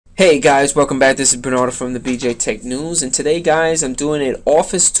Hey guys, welcome back. This is Bernardo from the BJTechNews, and today guys I'm doing an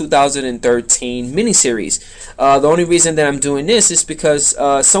Office 2013 mini-series. The only reason that I'm doing this is because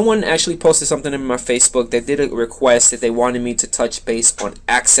someone actually posted something in my Facebook that did a request that they wanted me to touch base on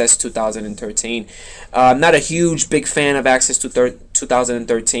Access 2013. I'm not a huge big fan of Access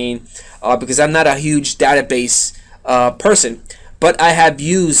 2013 because I'm not a huge database person, but I have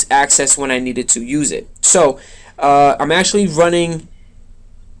used Access when I needed to use it. So I'm actually running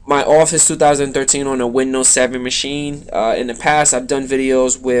my Office 2013 on a Windows 7 machine. In the past, I've done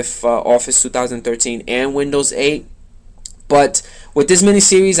videos with Office 2013 and Windows 8, but with this mini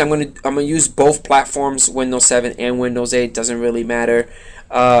series, I'm gonna use both platforms, Windows 7 and Windows 8. Doesn't really matter.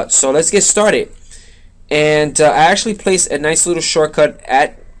 So let's get started. And I actually placed a nice little shortcut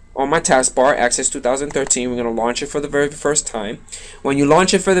on my taskbar, Access 2013. We're gonna launch it for the very first time. When you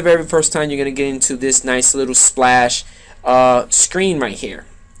launch it for the very first time, you're gonna get into this nice little splash screen right here.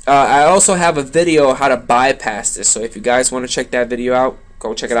 I also have a video how to bypass this, so if you guys want to check that video out,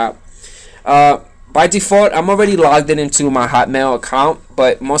 go check it out. By default, I'm already logged into my Hotmail account,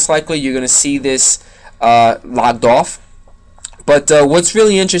 but most likely you're going to see this logged off. But what's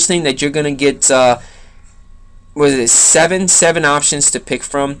really interesting that you're going to get what is it, seven options to pick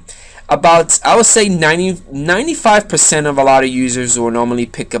from. About, I would say 95% of a lot of users will normally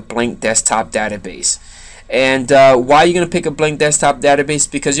pick a blank desktop database. And why are you going to pick a blank desktop database?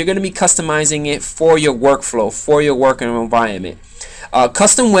 Because you're going to be customizing it for your workflow, for your working environment.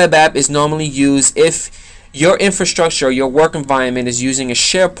 Custom web app is normally used if your infrastructure or your work environment is using a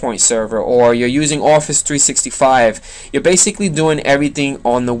SharePoint server, or you're using Office 365. You're basically doing everything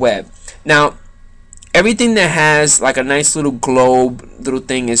on the web. Now, everything that has like a nice little globe little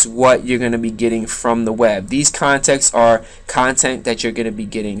thing is what you're going to be getting from the web. These contexts are content that you're going to be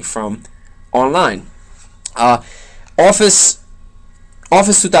getting from online. Office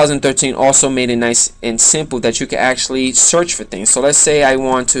 2013 also made it nice and simple that you can actually search for things. So let's say I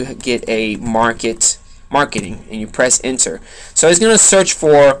want to get a marketing, and you press enter. So it's going to search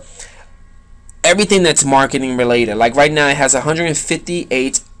for everything that's marketing related. Like right now it has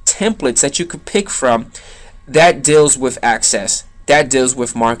 158 templates that you could pick from that deals with Access, that deals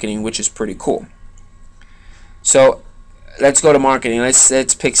with marketing, which is pretty cool. So let's go to marketing.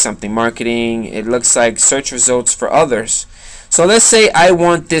 Let's pick something. Marketing. It looks like search results for others. So let's say I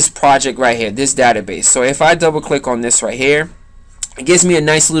want this project right here, this database. So if I double click on this right here, it gives me a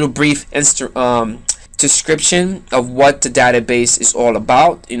nice little brief description of what the database is all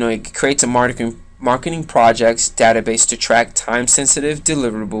about. You know, it creates a marketing projects database to track time-sensitive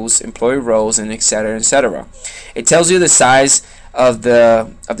deliverables, employee roles, and etc. etc. It tells you the size of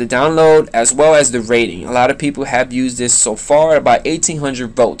the download as well as the rating. A lot of people have used this so far, about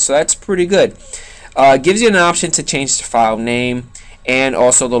 1,800 votes, so that's pretty good. Gives you an option to change the file name and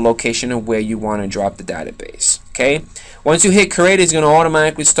also the location of where you want to drop the database. Okay, once you hit create, it's going to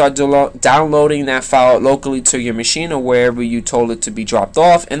automatically start downloading that file locally to your machine or wherever you told it to be dropped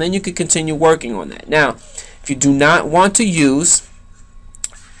off, and then you can continue working on that. Now, if you do not want to use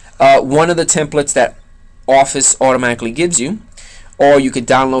one of the templates that Office automatically gives you, or you could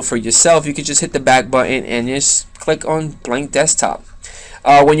download for yourself, you could just hit the back button and just click on blank desktop.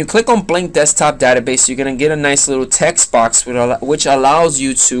 When you click on blank desktop database, you're going to get a nice little text box which allows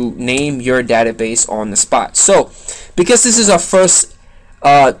you to name your database on the spot. So because this is our first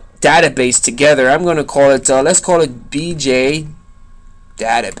database together, I'm going to call it, let's call it BJ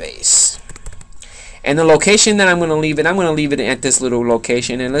database. And the location that I'm going to leave it at this little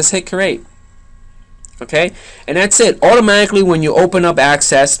location, and let's hit create. Okay, and that's it. Automatically, when you open up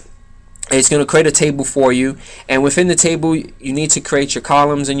Access, it's going to create a table for you, and within the table you need to create your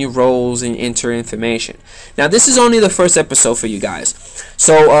columns and your rows and enter information. Now this is only the first episode for you guys,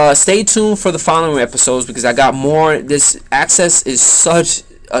 so stay tuned for the following episodes because I got more. This Access is such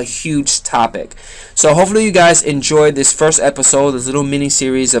a huge topic, so hopefully you guys enjoyed this first episode, this little mini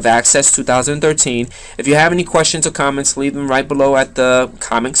series of Access 2013. If you have any questions or comments, leave them right below at the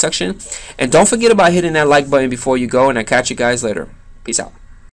comment section, and don't forget about hitting that like button before you go, and I'll catch you guys later. Peace out.